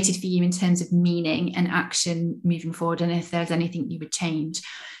created for you in terms of meaning and action moving forward, and if there's anything you would change.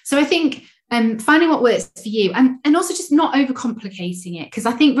 So I think finding what works for you, and also just not overcomplicating it, because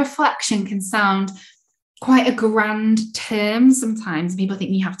I think reflection can sound quite a grand term sometimes. People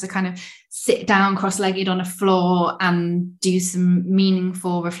think you have to kind of sit down cross-legged on a floor and do some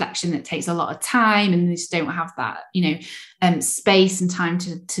meaningful reflection that takes a lot of time, and they just don't have that, space and time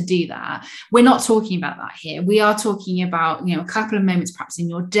to do that. We're not talking about that here. We are talking about, a couple of moments perhaps in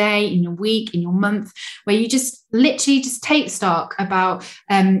your day, in your week, in your month, where you just literally just take stock about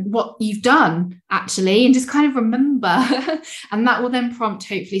what you've done actually, and just kind of remember. And that will then prompt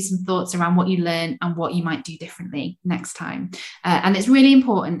hopefully some thoughts around what you learn and what you might do differently next time. And it's really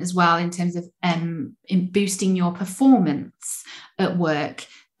important as well in terms of in boosting your performance at work,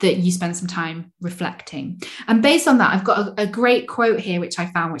 that you spend some time reflecting. And based on that, I've got a great quote here, which I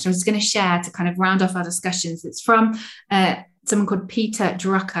found, which I was going to share to kind of round off our discussions. It's from someone called Peter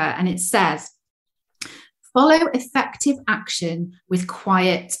Drucker, and it says, "Follow effective action with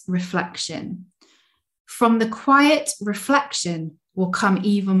quiet reflection. From the quiet reflection will come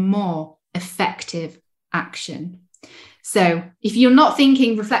even more effective action." So if you're not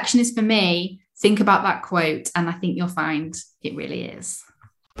thinking reflection is for me, think about that quote, and I think you'll find it really is.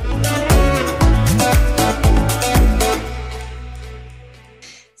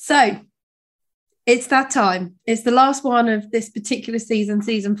 So it's that time. It's the last one of this particular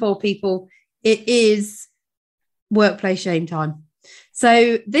season 4, people. It is workplace shame time.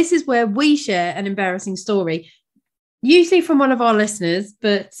 So this is where we share an embarrassing story, usually from one of our listeners,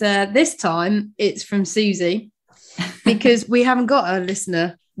 but this time it's from Susie, because we haven't got a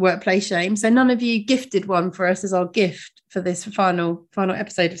listener workplace shame. So none of you gifted one for us as our gift for this final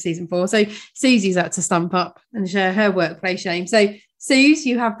episode of season 4. So Susie's had to stump up and share her workplace shame. So Suze,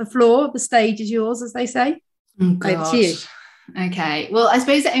 you have the floor. The stage is yours, as they say. Oh, over to you. Okay. Well, I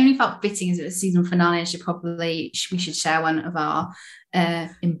suppose it only felt fitting as it was season finale. We should share one of our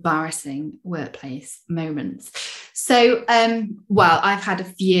embarrassing workplace moments. So, I've had a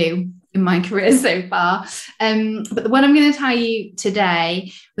few in my career so far, but the one I'm going to tell you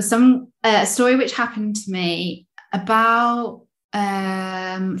today was a story which happened to me about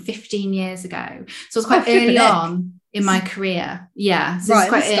 15 years ago. So it was quite early on in my career. Yeah, so it's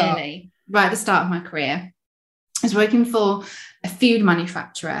quite early, right at the start of my career. I was working for a food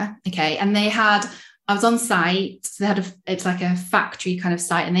manufacturer, okay, and I was on site, so it's like a factory kind of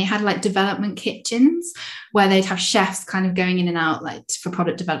site, and they had like development kitchens where they'd have chefs kind of going in and out like for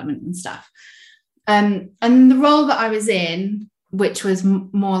product development and stuff. And the role that I was in, which was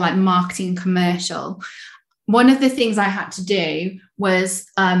more like marketing and commercial, one of the things I had to do was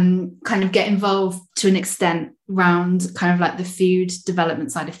kind of get involved to an extent around kind of like the food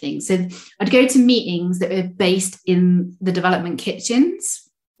development side of things. So I'd go to meetings that were based in the development kitchens,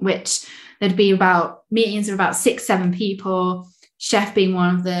 which there'd be meetings of about 6-7 people, chef being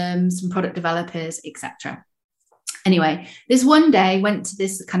one of them, some product developers, etc. Anyway, this one day went to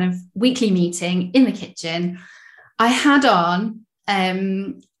this kind of weekly meeting in the kitchen. I had on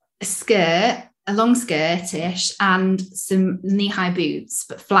a long skirt-ish and some knee-high boots,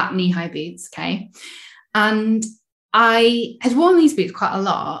 but flat knee-high boots, okay? And I had worn these boots quite a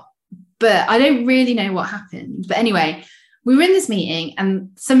lot, but I don't really know what happened. But anyway, we were in this meeting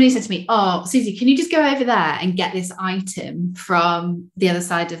and somebody said to me, "Oh, Susie, can you just go over there and get this item from the other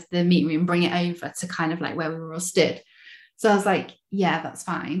side of the meeting room and bring it over to kind of like where we were all stood?" So I was like, "Yeah, that's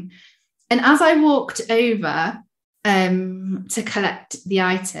fine." And as I walked over to collect the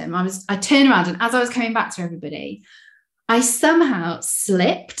item, I turned around, and as I was coming back to everybody, I somehow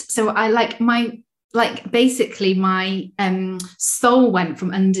slipped. So basically my soul went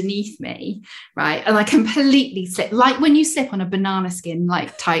from underneath me, right? And I completely slipped, like when you slip on a banana skin,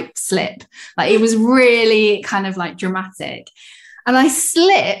 like type slip. Like it was really kind of like dramatic. And I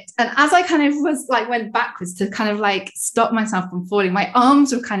slipped, and as I kind of went backwards to kind of like stop myself from falling, my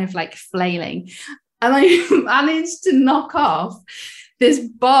arms were kind of like flailing. And I managed to knock off this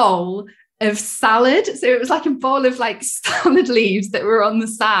bowl of salad. So it was like a bowl of like salad leaves that were on the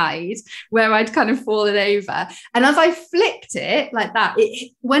side where I'd kind of fallen over. And as I flicked it like that,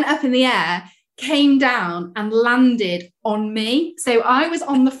 it went up in the air, came down and landed on me. So I was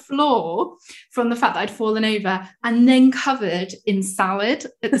on the floor from the fact that I'd fallen over and then covered in salad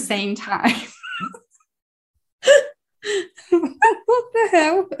at the same time. What the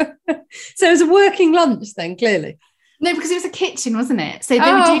hell? So it was a working lunch then, clearly. No, because it was a kitchen, wasn't it? So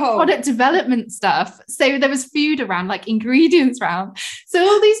they were doing product development stuff. So there was food around, like ingredients around. So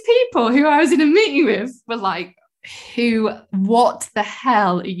all these people who I was in a meeting with were like, what the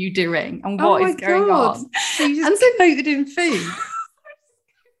hell are you doing? And what is going on? So you just floated in food.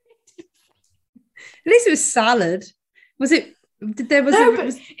 At least it was salad. Was it?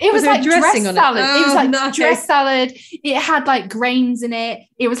 It was like dressing on salad. It was like dressed salad. It had like grains in it.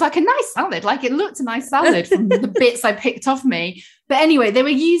 It was like a nice salad. Like it looked a nice salad from the bits I picked off me. But anyway, they were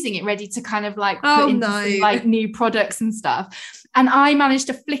using it ready to kind of like put into some, like new products and stuff. And I managed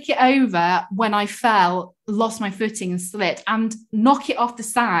to flick it over when I fell, lost my footing and slipped, and knock it off the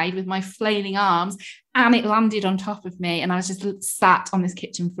side with my flailing arms. And it landed on top of me. And I was just sat on this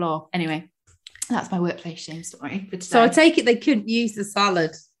kitchen floor. Anyway. That's my workplace shame story for today. So I take it they couldn't use the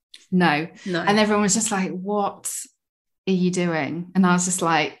salad. No. And everyone was just like, what are you doing? And I was just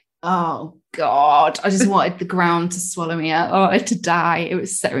like, oh God, I just wanted the ground to swallow me up. I wanted to die. It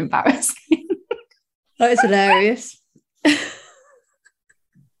was so embarrassing. That is hilarious.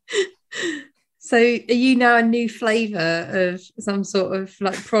 So are you now a new flavour of some sort of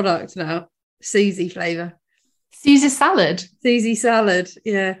like product now? Susie flavour. Susie salad. Susie salad,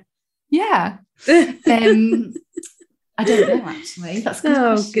 yeah. Yeah. I don't know actually. That's good.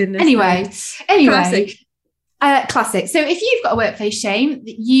 Oh goodness. Anyway. Classic. Classic. So if you've got a workplace shame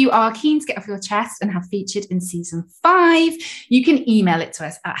that you are keen to get off your chest and have featured in season 5, you can email it to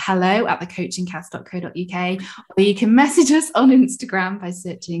us at hello@thecoachingcast.co.uk, or you can message us on Instagram by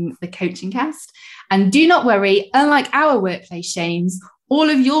searching The Coaching Cast. And do not worry, unlike our workplace shames,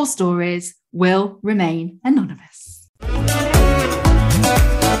 all of your stories will remain anonymous.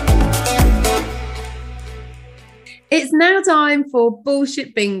 It's now time for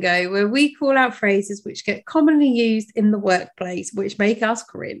Bullshit Bingo, where we call out phrases which get commonly used in the workplace, which make us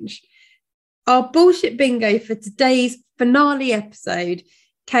cringe. Our Bullshit Bingo for today's finale episode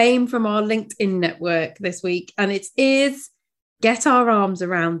came from our LinkedIn network this week, and it is get our arms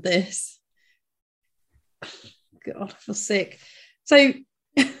around this. God, I feel sick. So,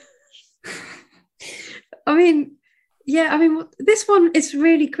 this one is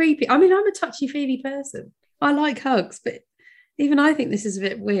really creepy. I'm a touchy-feely person. I like hugs, but even I think this is a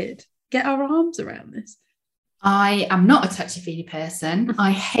bit weird. Get our arms around this. I am not a touchy-feely person.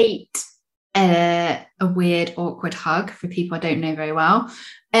 I hate a weird, awkward hug for people I don't know very well.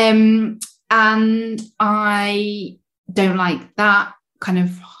 And I don't like that kind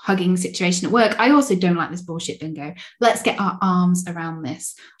of hugging situation at work. I also don't like this bullshit bingo. Let's get our arms around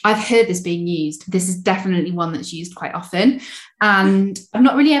this. I've heard this being used. This is definitely one that's used quite often. And I've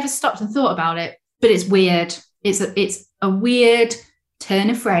not really ever stopped and thought about it. But it's weird. It's a weird turn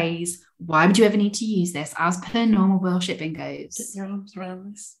of phrase. Why would you ever need to use this as per normal bullshit bingos? Get your arms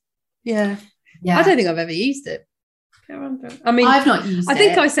around this. Yeah. I don't think I've ever used it. I mean, I've not used it. I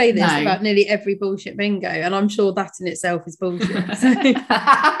think I say this about nearly every bullshit bingo, and I'm sure that in itself is bullshit. So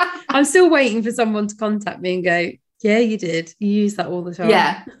I'm still waiting for someone to contact me and go, yeah, you did. You use that all the time.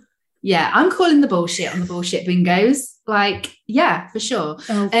 Yeah, I'm calling the bullshit on the bullshit bingos. Like, yeah, for sure.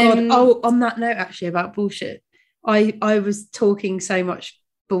 Oh, God. On that note, actually, about bullshit, I was talking so much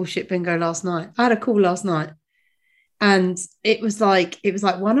bullshit bingo last night. I had a call last night, and it was like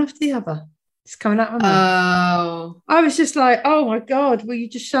one after the other. It's coming out of my mouth. Oh. I was just like, oh, my God, will you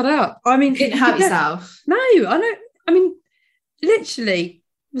just shut up? I mean, you couldn't help yourself. No, I don't. I mean, literally,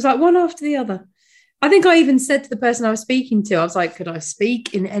 it was like one after the other. I think I even said to the person I was speaking to, I was like, could I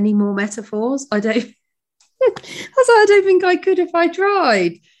speak in any more metaphors? I don't think I could if I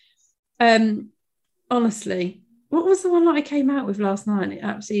tried. Honestly, what was the one that I came out with last night?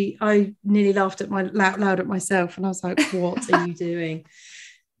 I nearly laughed loud at myself, and I was like, what are you doing?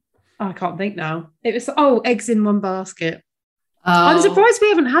 I can't think now. It was, eggs in one basket. I'm surprised we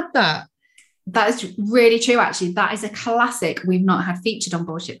haven't had that. That is really true, actually. That is a classic we've not had featured on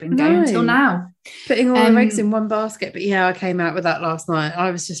Bullshit Bingo until now. Putting all the eggs in one basket. But yeah, I came out with that last night.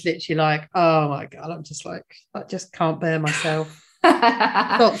 I was just literally like, oh my God, I'm just like, I just can't bear myself.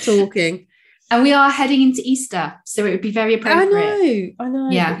 Stop talking. And we are heading into Easter, so it would be very appropriate. I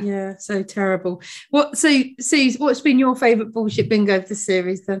know. Yeah, so terrible. Suze, what's been your favourite Bullshit Bingo of the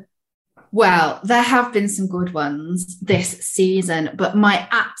series then? Well, there have been some good ones this season, but my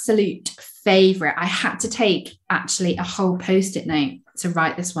absolute favourite, I had to take actually a whole Post-it note to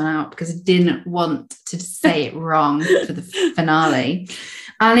write this one out because I didn't want to say it wrong for the finale.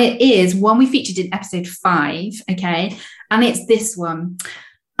 And it is one we featured in episode 5, okay? And it's this one.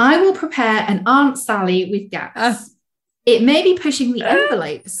 I will prepare an Aunt Sally with gas. It may be pushing the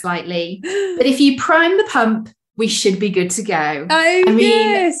envelope slightly, but if you prime the pump, we should be good to go. I mean,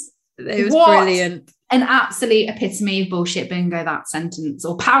 yes. It was brilliant. An absolute epitome of bullshit bingo, that sentence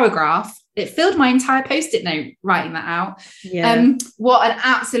or paragraph. It filled my entire post-it note writing that out. Yeah. What an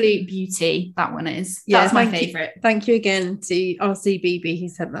absolute beauty that one is. That's my favourite. Thank you again to RCBB who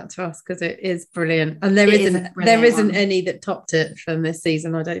sent that to us, because it is brilliant. And there isn't any that topped it from this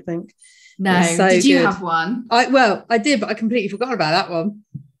season, I don't think. No. So did you have one? I did, but I completely forgot about that one.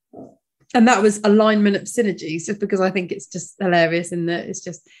 And that was alignment of synergies, just because I think it's just hilarious, and that it's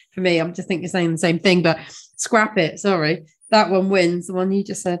just, for me, I'm just thinking saying the same thing, but scrap it. Sorry. That one wins, the one you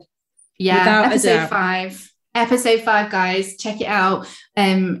just said. Yeah, episode 5. Episode 5, guys. Check it out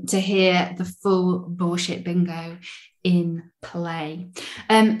to hear the full bullshit bingo in play.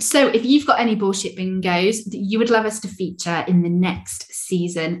 So if you've got any bullshit bingos that you would love us to feature in the next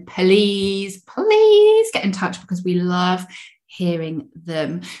season, please get in touch, because we love hearing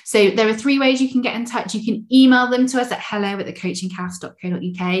them. So there are 3 ways you can get in touch. You can email them to us at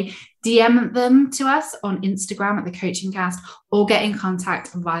hello@thecoachingcast.co.uk, DM them to us on Instagram at thecoachingcast, or get in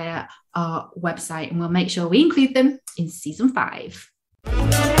contact via our website, and we'll make sure we include them in season 5.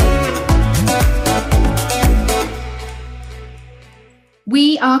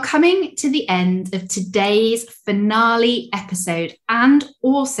 We are coming to the end of today's finale episode and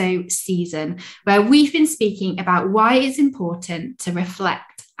also season, where we've been speaking about why it's important to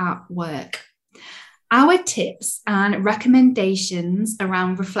reflect at work. Our tips and recommendations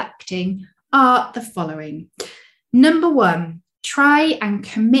around reflecting are the following. Number 1, try and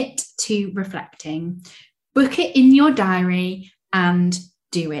commit to reflecting. Book it in your diary and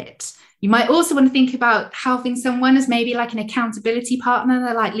do it. You might also want to think about having someone as maybe like an accountability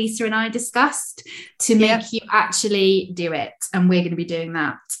partner, like Lisa and I discussed, to make you actually do it. And we're going to be doing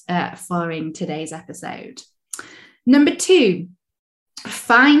that following today's episode. Number 2,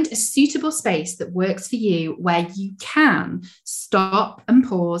 find a suitable space that works for you, where you can stop and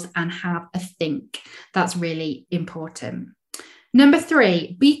pause and have a think. That's really important. Number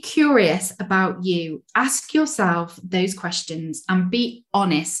 3, be curious about you. Ask yourself those questions and be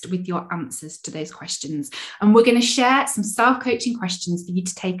honest with your answers to those questions. And we're going to share some self-coaching questions for you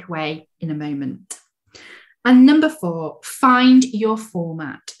to take away in a moment. And number 4, find your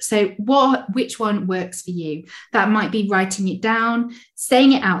format. So which one works for you? That might be writing it down,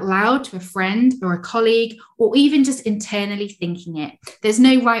 saying it out loud to a friend or a colleague, or even just internally thinking it. There's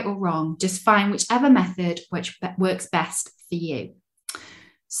no right or wrong. Just find whichever method which works best for you.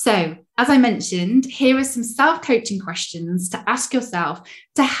 So, as I mentioned, here are some self-coaching questions to ask yourself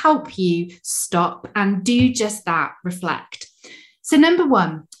to help you stop and do just that, reflect. So number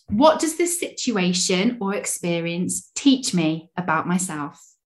 1, what does this situation or experience teach me about myself?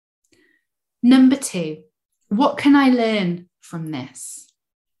 Number 2, what can I learn from this?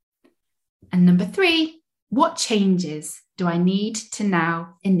 And number 3, what changes do I need to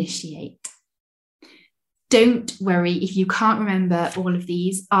now initiate? Don't worry if you can't remember all of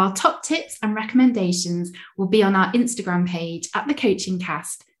these. Our top tips and recommendations will be on our Instagram page at The Coaching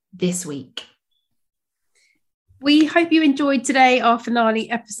Cast this week. We hope you enjoyed today, our finale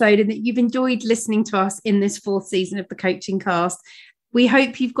episode, and that you've enjoyed listening to us in this 4th season of The Coaching Cast. We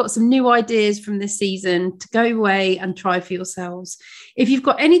hope you've got some new ideas from this season to go away and try for yourselves. If you've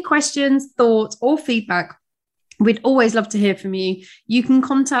got any questions, thoughts, or feedback, we'd always love to hear from you. You can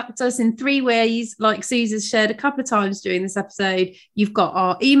contact us in 3 ways, like Susan's shared a couple of times during this episode. You've got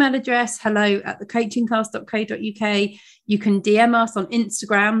our email address, hello@thecoachingcast.co.uk. You can DM us on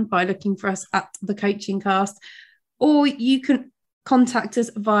Instagram by looking for us at The Coaching Cast, or you can contact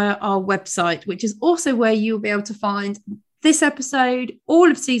us via our website, which is also where you'll be able to find this episode, all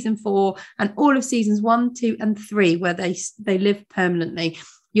of season 4, and all of seasons 1, 2, and 3, where they live permanently.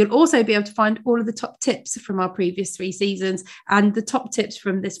 You'll also be able to find all of the top tips from our previous 3 seasons, and the top tips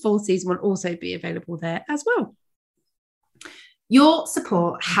from this 4th season will also be available there as well. Your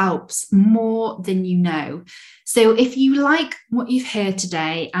support helps more than you know. So if you like what you've heard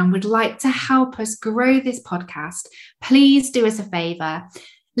today and would like to help us grow this podcast, please do us a favour.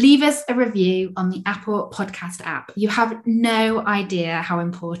 Leave us a review on the Apple Podcast app. You have no idea how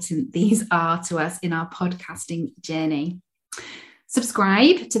important these are to us in our podcasting journey.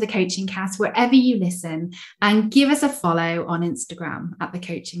 Subscribe to The Coaching Cast wherever you listen, and give us a follow on Instagram at The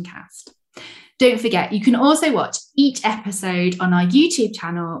Coaching Cast. Don't forget, you can also watch each episode on our YouTube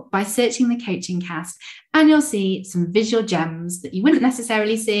channel by searching The Coaching Cast, and you'll see some visual gems that you wouldn't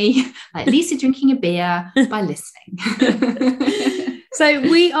necessarily see, like Lisa drinking a beer by listening. So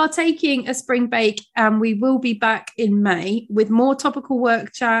we are taking a spring break and we will be back in May with more topical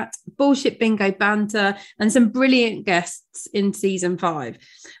work chat, bullshit bingo banter, and some brilliant guests in season 5.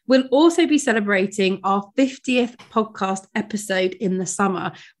 We'll also be celebrating our 50th podcast episode in the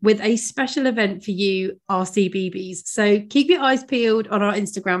summer with a special event for you, our CBBs. So keep your eyes peeled on our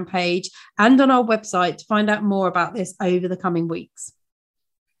Instagram page and on our website to find out more about this over the coming weeks.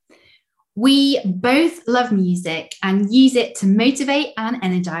 We both love music and use it to motivate and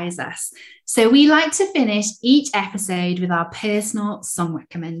energize us. So we like to finish each episode with our personal song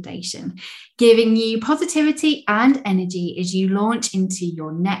recommendation, giving you positivity and energy as you launch into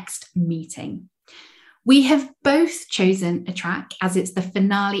your next meeting. We have both chosen a track as it's the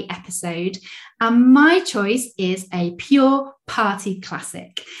finale episode, and my choice is a pure party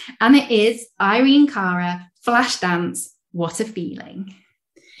classic, and it is Irene Cara, Flashdance, What a Feeling.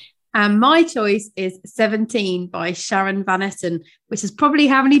 And my choice is 17 by Sharon Van Etten, which is probably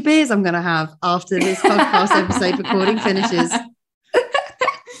how many beers I'm going to have after this podcast episode recording finishes.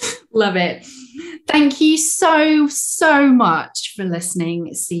 Love it. Thank you so much for listening,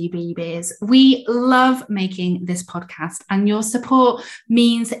 CBBs. We love making this podcast and your support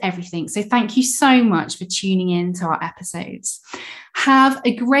means everything. So thank you so much for tuning in to our episodes. Have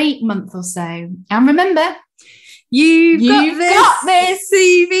a great month or so. And remember, You've got this,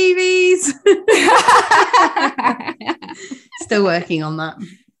 CBBs. Still working on that.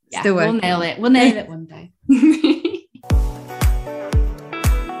 Yeah, we'll nail it. We'll nail it one day.